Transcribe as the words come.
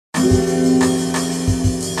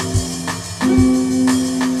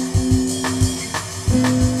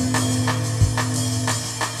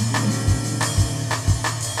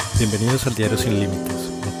Bienvenidos al Diario Sin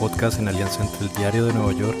Límites, un podcast en alianza entre el Diario de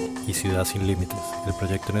Nueva York y Ciudad Sin Límites, el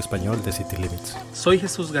proyecto en español de City Limits. Soy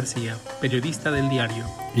Jesús García, periodista del diario.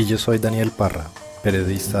 Y yo soy Daniel Parra,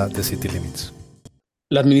 periodista de City Limits.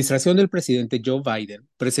 La administración del presidente Joe Biden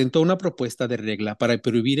presentó una propuesta de regla para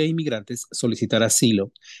prohibir a inmigrantes solicitar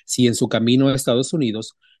asilo si en su camino a Estados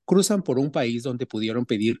Unidos cruzan por un país donde pudieron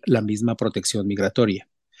pedir la misma protección migratoria.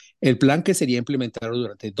 El plan, que sería implementado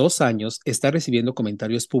durante 2 años, está recibiendo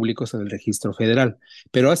comentarios públicos en el registro federal,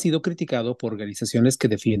 pero ha sido criticado por organizaciones que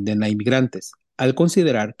defienden a inmigrantes, al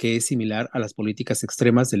considerar que es similar a las políticas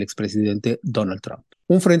extremas del expresidente Donald Trump.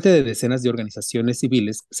 Un frente de decenas de organizaciones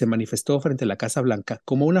civiles se manifestó frente a la Casa Blanca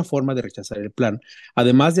como una forma de rechazar el plan,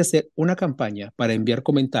 además de hacer una campaña para enviar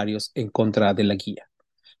comentarios en contra de la guía.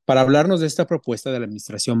 Para hablarnos de esta propuesta de la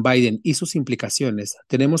administración Biden y sus implicaciones,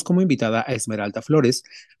 tenemos como invitada a Esmeralda Flores,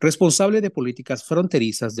 responsable de políticas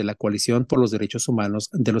fronterizas de la Coalición por los Derechos Humanos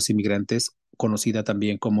de los Inmigrantes, conocida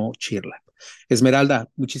también como CHIRLA. Esmeralda,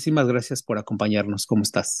 muchísimas gracias por acompañarnos. ¿Cómo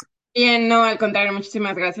estás? Bien, no, al contrario,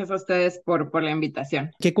 muchísimas gracias a ustedes por la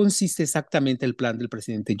invitación. ¿Qué consiste exactamente el plan del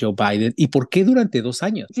presidente Joe Biden y por qué durante 2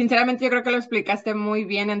 años? Sinceramente, yo creo que lo explicaste muy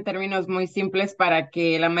bien en términos muy simples para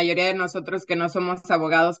que la mayoría de nosotros que no somos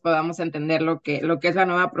abogados podamos entender lo que es la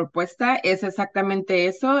nueva propuesta. Es exactamente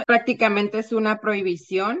eso. Prácticamente es una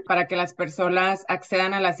prohibición para que las personas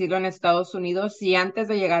accedan al asilo en Estados Unidos si antes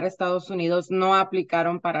de llegar a Estados Unidos no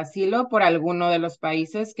aplicaron para asilo por alguno de los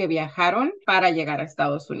países que viajaron para llegar a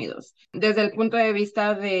Estados Unidos. Desde el punto de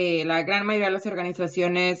vista de la gran mayoría de las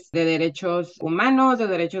organizaciones de derechos humanos, de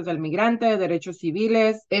derechos del migrante, de derechos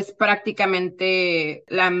civiles, es prácticamente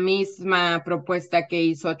la misma propuesta que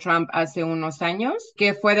hizo Trump hace unos años,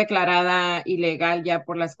 que fue declarada ilegal ya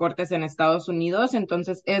por las cortes en Estados Unidos.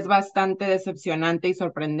 Entonces es bastante decepcionante y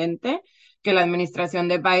sorprendente que la administración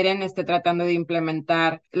de Biden esté tratando de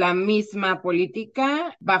implementar la misma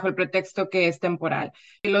política bajo el pretexto que es temporal.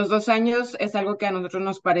 Los 2 años es algo que a nosotros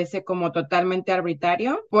nos parece como totalmente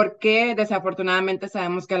arbitrario, porque desafortunadamente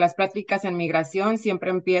sabemos que las prácticas en migración siempre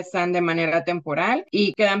empiezan de manera temporal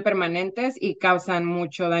y quedan permanentes y causan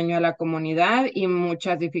mucho daño a la comunidad y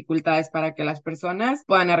muchas dificultades para que las personas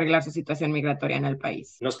puedan arreglar su situación migratoria en el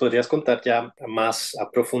país. ¿Nos podrías contar ya más a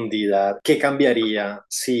profundidad qué cambiaría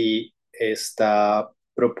si esta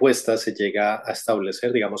propuesta se llega a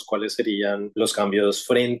establecer? Digamos, ¿cuáles serían los cambios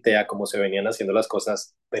frente a cómo se venían haciendo las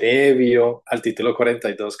cosas previo al título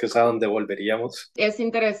 42, que es a donde volveríamos? Es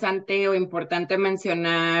interesante o importante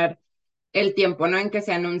mencionar el tiempo, ¿no?, en que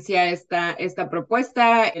se anuncia esta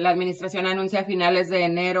propuesta. La administración anuncia a finales de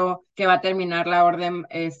enero que va a terminar la orden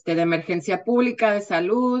de emergencia pública de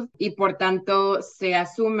salud y por tanto se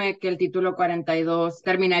asume que el título 42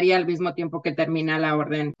 terminaría al mismo tiempo que termina la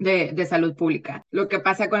orden de salud pública. Lo que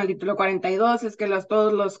pasa con el título 42 es que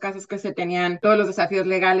todos los casos que se tenían, todos los desafíos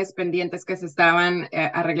legales pendientes que se estaban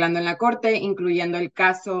arreglando en la corte, incluyendo el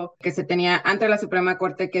caso que se tenía ante la Suprema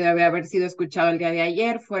Corte que debe haber sido escuchado el día de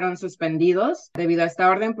ayer, fueron suspendidos debido a esta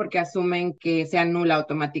orden porque asumen que se anula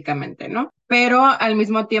automáticamente, ¿no? Pero al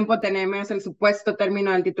mismo tiempo tenemos el supuesto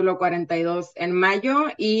término del título 42 en mayo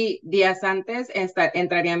y días antes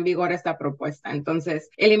entraría en vigor esta propuesta. Entonces,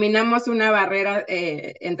 eliminamos una barrera,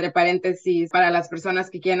 entre paréntesis, para las personas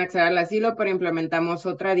que quieren acceder al asilo, pero implementamos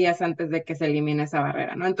otra días antes de que se elimine esa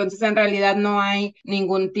barrera, ¿no? Entonces, en realidad no hay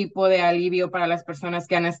ningún tipo de alivio para las personas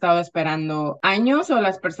que han estado esperando años o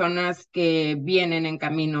las personas que vienen en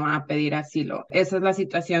camino a pedir asilo. Esa es la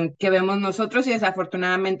situación que vemos nosotros y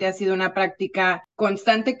desafortunadamente ha sido una práctica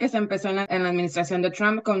constante que se empezó en la administración de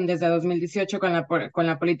Trump desde 2018 con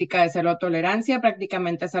la política de cero tolerancia,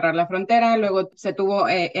 prácticamente cerrar la frontera. Luego se tuvo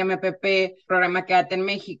MPP, programa Quédate en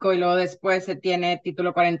México, y luego después se tiene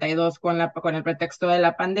título 42 con el pretexto de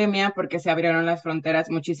la pandemia, porque se abrieron las fronteras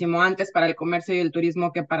muchísimo antes para el comercio y el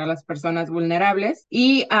turismo que para las personas vulnerables.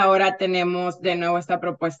 Y ahora tenemos de nuevo esta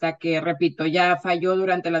propuesta que, repito, ya falló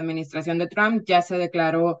durante la administración de Trump, ya se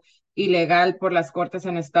declaró ilegal por las cortes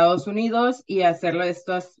en Estados Unidos, y hacerlo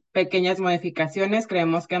estas pequeñas modificaciones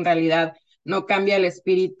creemos que en realidad no cambia el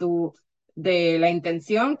espíritu de la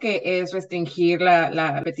intención, que es restringir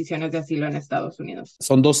las peticiones de asilo en Estados Unidos.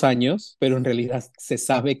 Son 2 años, pero en realidad se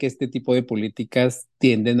sabe que este tipo de políticas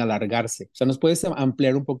tienden a alargarse. O sea, ¿nos puedes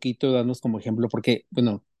ampliar un poquito, darnos como ejemplo? Porque,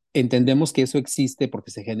 bueno, entendemos que eso existe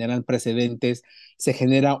porque se generan precedentes, se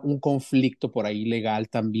genera un conflicto por ahí legal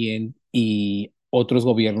también, y otros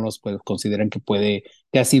gobiernos pues consideran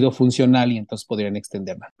que ha sido funcional y entonces podrían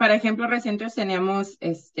extenderla. Para ejemplo, recientes teníamos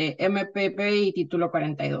MPP y título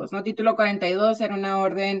 42, ¿no? Título 42 era una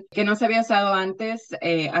orden que no se había usado antes,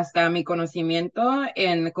 hasta mi conocimiento,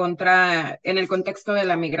 en el contexto de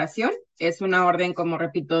la migración. es una orden, como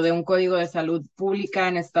repito, de un código de salud pública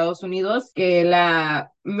en Estados Unidos que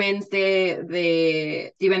la mente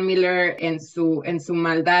de Stephen Miller en su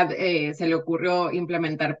maldad se le ocurrió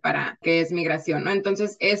implementar para que es migración, ¿no?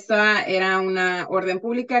 Entonces, esa era una orden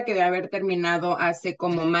pública que debe haber terminado hace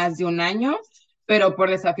como más de un año, pero por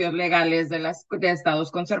desafíos legales de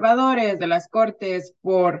estados conservadores, de las cortes,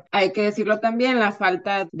 hay que decirlo también, la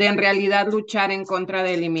falta de en realidad luchar en contra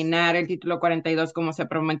de eliminar el título 42 como se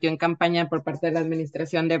prometió en campaña por parte de la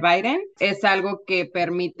administración de Biden, es algo que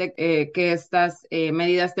permite que estas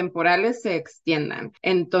medidas temporales se extiendan.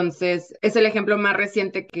 Entonces, es el ejemplo más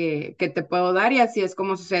reciente que te puedo dar y así es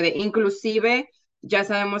como sucede. Inclusive, ya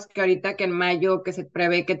sabemos que ahorita que en mayo que se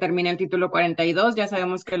prevé que termine el título 42, ya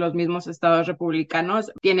sabemos que los mismos estados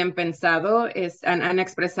republicanos tienen pensado, han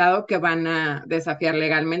expresado que van a desafiar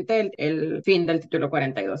legalmente el fin del título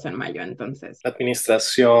 42 en mayo. Entonces, la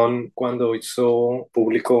administración, cuando hizo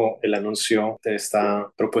público el anuncio de esta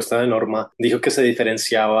propuesta de norma, dijo que se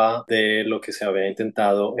diferenciaba de lo que se había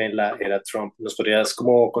intentado en la era Trump. ¿Nos podrías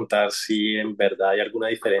como contar si en verdad hay alguna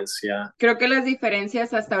diferencia? Creo que las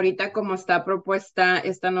diferencias hasta ahorita como está propuesta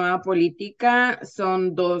esta nueva política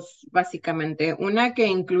son dos, básicamente. Una que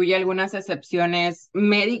incluye algunas excepciones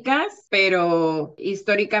médicas, pero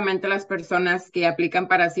históricamente las personas que aplican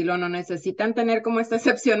para asilo no necesitan tener como esta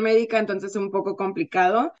excepción médica, entonces es un poco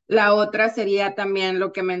complicado. La otra sería también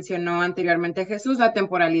lo que mencionó anteriormente Jesús, la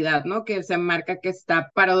temporalidad, ¿no? Que se marca que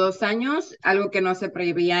está para 2 años, algo que no se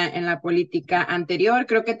preveía en la política anterior.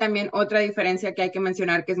 Creo que también otra diferencia que hay que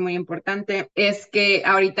mencionar que es muy importante es que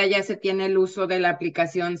ahorita ya se tiene el uso de la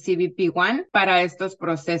aplicación CBP One para estos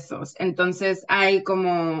procesos. Entonces hay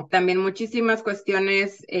como también muchísimas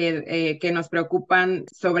cuestiones que nos preocupan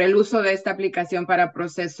sobre el uso de esta aplicación para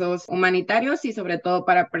procesos humanitarios y sobre todo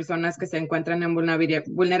para personas que se encuentran en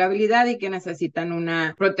vulnerabilidad y que necesitan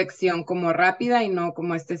una protección como rápida y no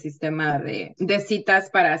como este sistema de citas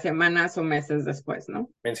para semanas o meses después, ¿no?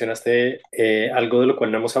 Mencionaste algo de lo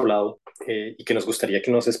cual no hemos hablado y que nos gustaría que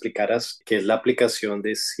nos explicaras, que es la aplicación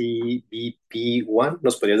de CBP One.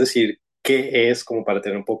 ¿Nos podrías decir qué es, como para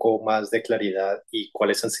tener un poco más de claridad, y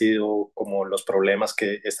cuáles han sido como los problemas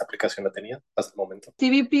que esta aplicación ha tenido hasta el momento?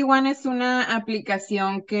 CBP One es una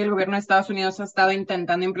aplicación que el gobierno de Estados Unidos ha estado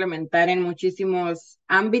intentando implementar en muchísimos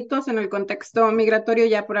ámbitos en el contexto migratorio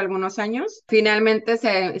ya por algunos años. Finalmente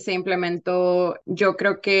se implementó, yo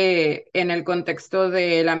creo que en el contexto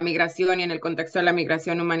de la migración y en el contexto de la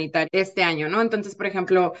migración humanitaria este año, ¿no? Entonces, por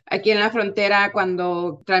ejemplo, aquí en la frontera,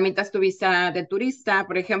 cuando tramitas tu visa de turista,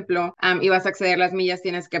 por ejemplo, y vas a acceder a las millas,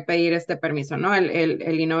 tienes que pedir este permiso, ¿no?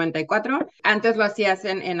 El I-94. Antes lo hacías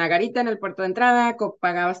en la garita, en el puerto de entrada,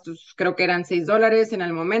 pagabas creo que eran $6 en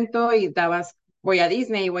el momento y dabas voy a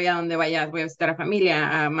Disney, voy a donde vayas, voy a visitar a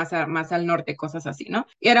familia, más al norte, cosas así, ¿no?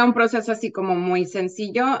 Y era un proceso así como muy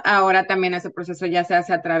sencillo. Ahora también ese proceso ya se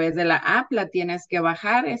hace a través de la app, la tienes que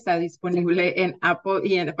bajar, está disponible en Apple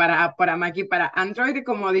y para Mac y para Android,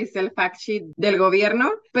 como dice el fact sheet del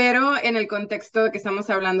gobierno, pero en el contexto de que estamos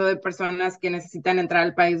hablando de personas que necesitan entrar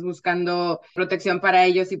al país buscando protección para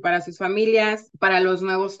ellos y para sus familias. Para los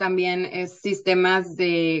nuevos también es sistemas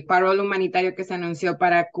de parole humanitario que se anunció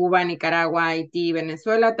para Cuba, Nicaragua, Haití y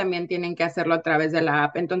Venezuela, también tienen que hacerlo a través de la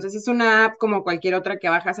app. Entonces es una app como cualquier otra que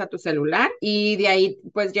bajas a tu celular y de ahí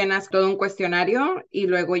pues llenas todo un cuestionario y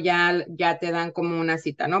luego ya te dan como una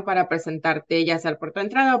cita, ¿no? Para presentarte ya sea al puerto de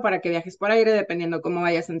entrada o para que viajes por aire, dependiendo cómo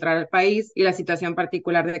vayas a entrar al país y la situación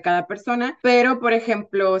particular de cada persona. Pero, por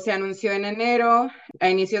ejemplo, se anunció en enero, a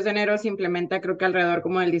inicios de enero se implementa creo que alrededor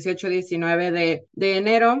como del 18-19 de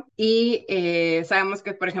enero y sabemos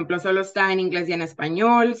que, por ejemplo, solo está en inglés y en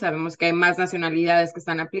español, sabemos que hay más nacionalidades que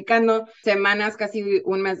están aplicando. Semanas, casi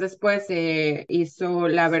un mes después, se hizo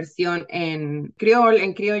la versión en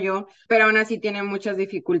criollo, pero aún así tiene muchas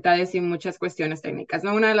dificultades y muchas cuestiones técnicas,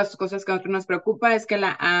 ¿no? Una de las cosas que a nosotros nos preocupa es que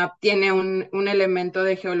la app tiene un elemento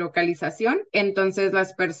de geolocalización, entonces la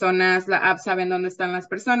app saben dónde están las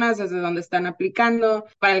personas, desde dónde están aplicando.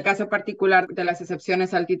 Para el caso particular de las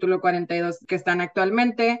excepciones al título 42 que están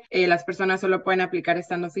actualmente, las personas solo pueden aplicar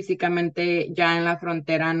estando físicamente ya en la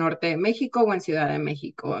frontera norte de México o en Ciudad de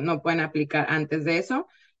México, no pueden aplicar antes de eso.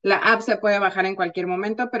 La app se puede bajar en cualquier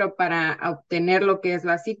momento, pero para obtener lo que es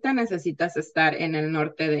la cita necesitas estar en el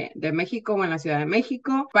norte de México o en la Ciudad de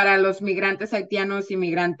México. Para los migrantes haitianos y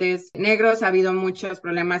migrantes negros ha habido muchos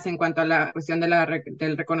problemas en cuanto a la cuestión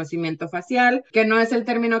del reconocimiento facial, que no es el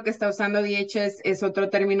término que está usando DHS, es otro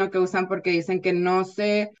término que usan porque dicen que no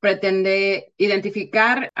se pretende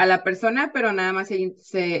identificar a la persona, pero nada más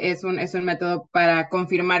es un método para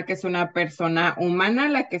confirmar que es una persona humana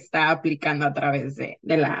la que está aplicando a través de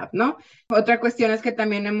la esta app, ¿no? Otra cuestión es que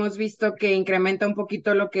también hemos visto que incrementa un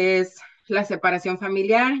poquito lo que es la separación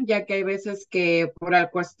familiar, ya que hay veces que por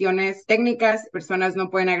cuestiones técnicas, personas no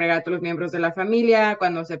pueden agregar a todos los miembros de la familia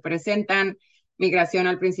cuando se presentan. Migración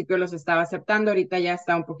al principio los estaba aceptando, ahorita ya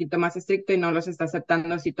está un poquito más estricto y no los está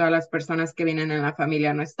aceptando si todas las personas que vienen en la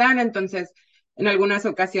familia no están. Entonces, en algunas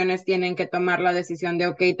ocasiones tienen que tomar la decisión de,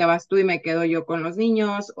 ok, te vas tú y me quedo yo con los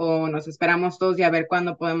niños, o nos esperamos todos y a ver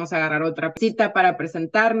cuándo podemos agarrar otra cita para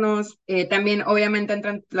presentarnos. También, obviamente,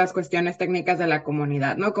 entran las cuestiones técnicas de la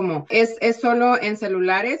comunidad, ¿no? Como es solo en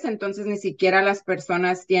celulares, entonces ni siquiera las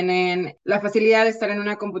personas tienen la facilidad de estar en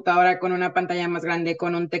una computadora con una pantalla más grande,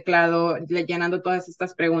 con un teclado, llenando todas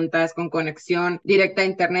estas preguntas, con conexión directa a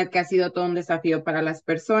internet, que ha sido todo un desafío para las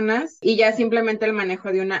personas. Y ya simplemente el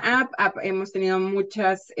manejo de una app hemos tenido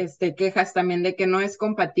muchas quejas también de que no es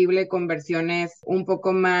compatible con versiones un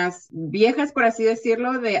poco más viejas, por así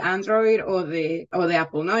decirlo, de Android o de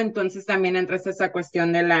Apple, ¿no? Entonces también entra esa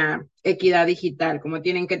cuestión de la equidad digital, como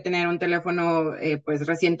tienen que tener un teléfono pues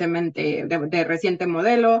recientemente, de reciente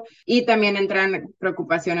modelo, y también entran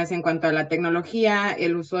preocupaciones en cuanto a la tecnología,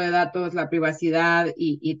 el uso de datos, la privacidad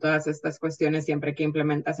y todas estas cuestiones siempre que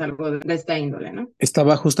implementas algo de esta índole, ¿no?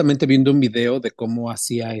 Estaba justamente viendo un video de cómo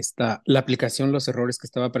hacía la aplicación, los errores que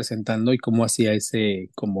estaba presentando y cómo hacía ese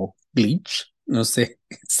como glitch. No sé,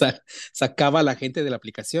 sacaba a la gente de la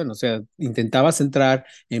aplicación, o sea, intentabas entrar,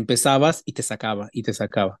 empezabas y te sacaba y te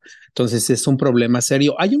sacaba. Entonces es un problema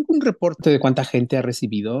serio. ¿Hay algún reporte de cuánta gente ha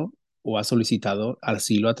recibido o ha solicitado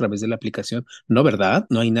asilo a través de la aplicación? No, ¿verdad?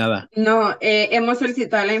 No hay nada. No, hemos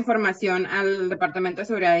solicitado la información al Departamento de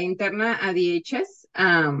Seguridad Interna, a DHS,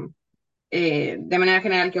 de manera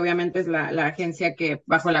general, que obviamente es la agencia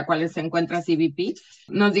bajo la cual se encuentra CBP.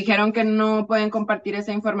 Nos dijeron que no pueden compartir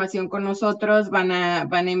esa información con nosotros, van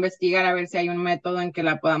a investigar a ver si hay un método en que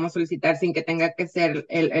la podamos solicitar sin que tenga que ser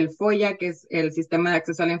el FOIA, que es el Sistema de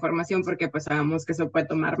Acceso a la Información, porque pues sabemos que eso puede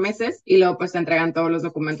tomar meses, y luego pues te entregan todos los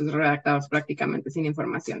documentos redactados prácticamente sin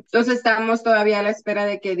información. Entonces estamos todavía a la espera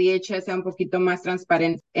de que DHS sea un poquito más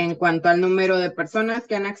transparente en cuanto al número de personas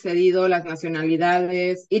que han accedido, las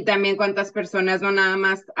nacionalidades, y también cuántas personas no nada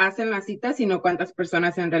más hacen la cita, sino cuántas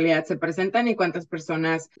personas en realidad se presentan y cuántas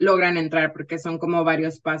personas logran entrar, porque son como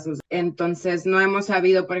varios pasos. Entonces, no hemos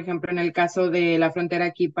sabido, por ejemplo, en el caso de la frontera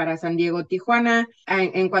aquí para San Diego, Tijuana,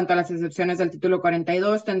 en cuanto a las excepciones del título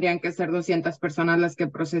 42, tendrían que ser 200 personas las que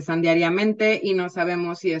procesan diariamente, y no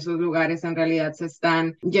sabemos si esos lugares en realidad se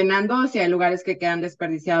están llenando, si hay lugares que quedan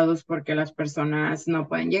desperdiciados porque las personas no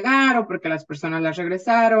pueden llegar o porque las personas las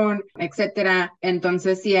regresaron, etcétera.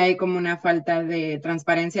 Entonces, sí hay como una falta de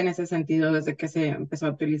transparencia en ese sentido desde que se empezó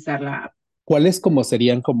a utilizar la app. ¿Cuáles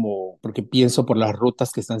serían porque pienso por las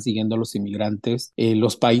rutas que están siguiendo los inmigrantes,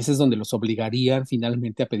 los países donde los obligarían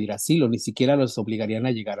finalmente a pedir asilo? Ni siquiera los obligarían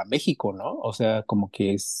a llegar a México, ¿no? O sea, como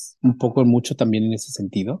que es un poco mucho también en ese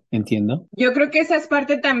sentido, entiendo. Yo creo que esa es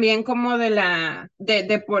parte también como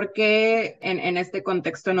de por qué en este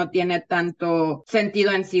contexto no tiene tanto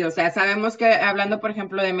sentido en sí. O sea, sabemos que hablando, por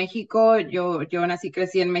ejemplo, de México, yo nací,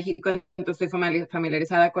 crecí en México, entonces estoy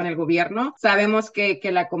familiarizada con el gobierno. Sabemos que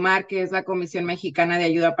la Comar, que es la Comisión Mexicana de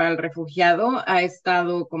Ayuda para el Refugiado, ha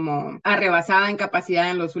estado como arrebasada en capacidad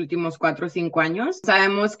en los últimos 4 o 5 años.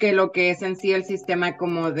 Sabemos que lo que es en sí el sistema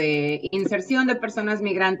como de inserción de personas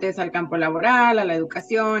migrantes al campo laboral, a la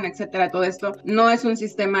educación, etcétera, todo esto no es un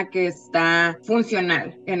sistema que está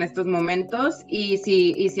funcional en estos momentos, y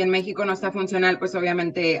si en México no está funcional, pues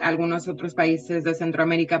obviamente algunos otros países de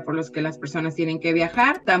Centroamérica por los que las personas tienen que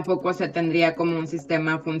viajar, tampoco se tendría como un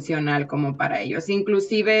sistema funcional como para ellos.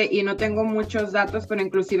 Inclusive, y no tengo muchos datos, pero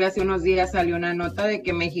inclusive hace unos días salió una nota de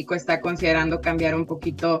que México está considerando cambiar un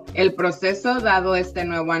poquito el proceso dado este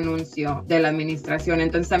nuevo anuncio de la administración.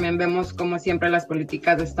 Entonces también vemos como siempre las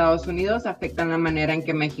políticas de Estados Unidos afectan la manera en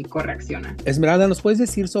que México reacciona. Esmeralda, ¿nos puedes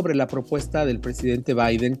decir sobre la propuesta del presidente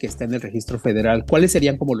Biden que está en el registro federal? ¿Cuáles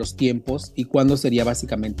serían como los tiempos y cuándo sería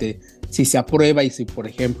básicamente, si se aprueba y si, por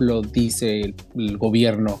ejemplo, dice el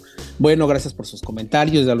gobierno, bueno, gracias por sus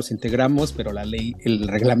comentarios, ya los integramos, pero la ley, el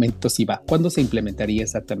reglamento sí va? ¿Cuándo se implementaría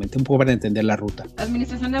exactamente? Un poco para entender la ruta. La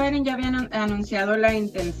administración de Biden ya había anunciado la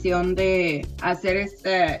intención de hacer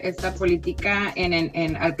esta política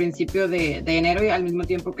al principio de enero, y al mismo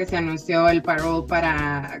tiempo que se anunció el parole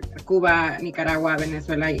para Cuba, Nicaragua,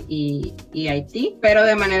 Venezuela y Haití, pero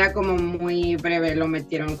de manera como muy breve lo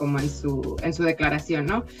metieron como en su declaración,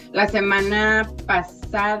 ¿no? La semana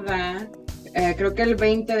pasada creo que el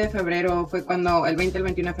 20 de febrero fue cuando, el 20 el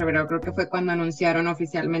 21 de febrero creo que fue cuando anunciaron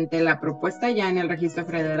oficialmente la propuesta ya en el registro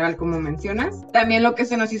federal, como mencionas. También lo que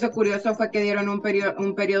se nos hizo curioso fue que dieron un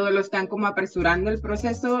periodo, lo están como apresurando el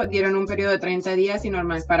proceso, dieron un periodo de 30 días y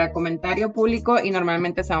normal para comentario público y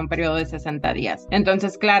normalmente es a un periodo de 60 días.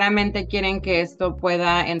 Entonces claramente quieren que esto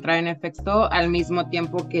pueda entrar en efecto al mismo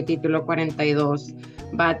tiempo que título 42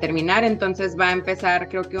 va a terminar, entonces va a empezar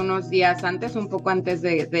creo que unos días antes, un poco antes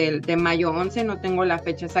de mayo 11, no tengo la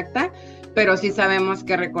fecha exacta, pero sí sabemos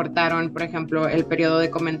que recortaron, por ejemplo, el periodo de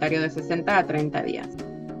comentario de 60 a 30 días.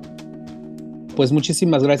 Pues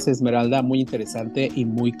muchísimas gracias, Esmeralda, muy interesante y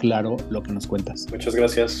muy claro lo que nos cuentas. Muchas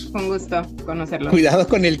gracias. Un gusto conocerlo. Cuidado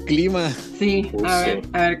con el clima. Sí,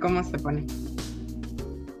 a ver cómo se pone.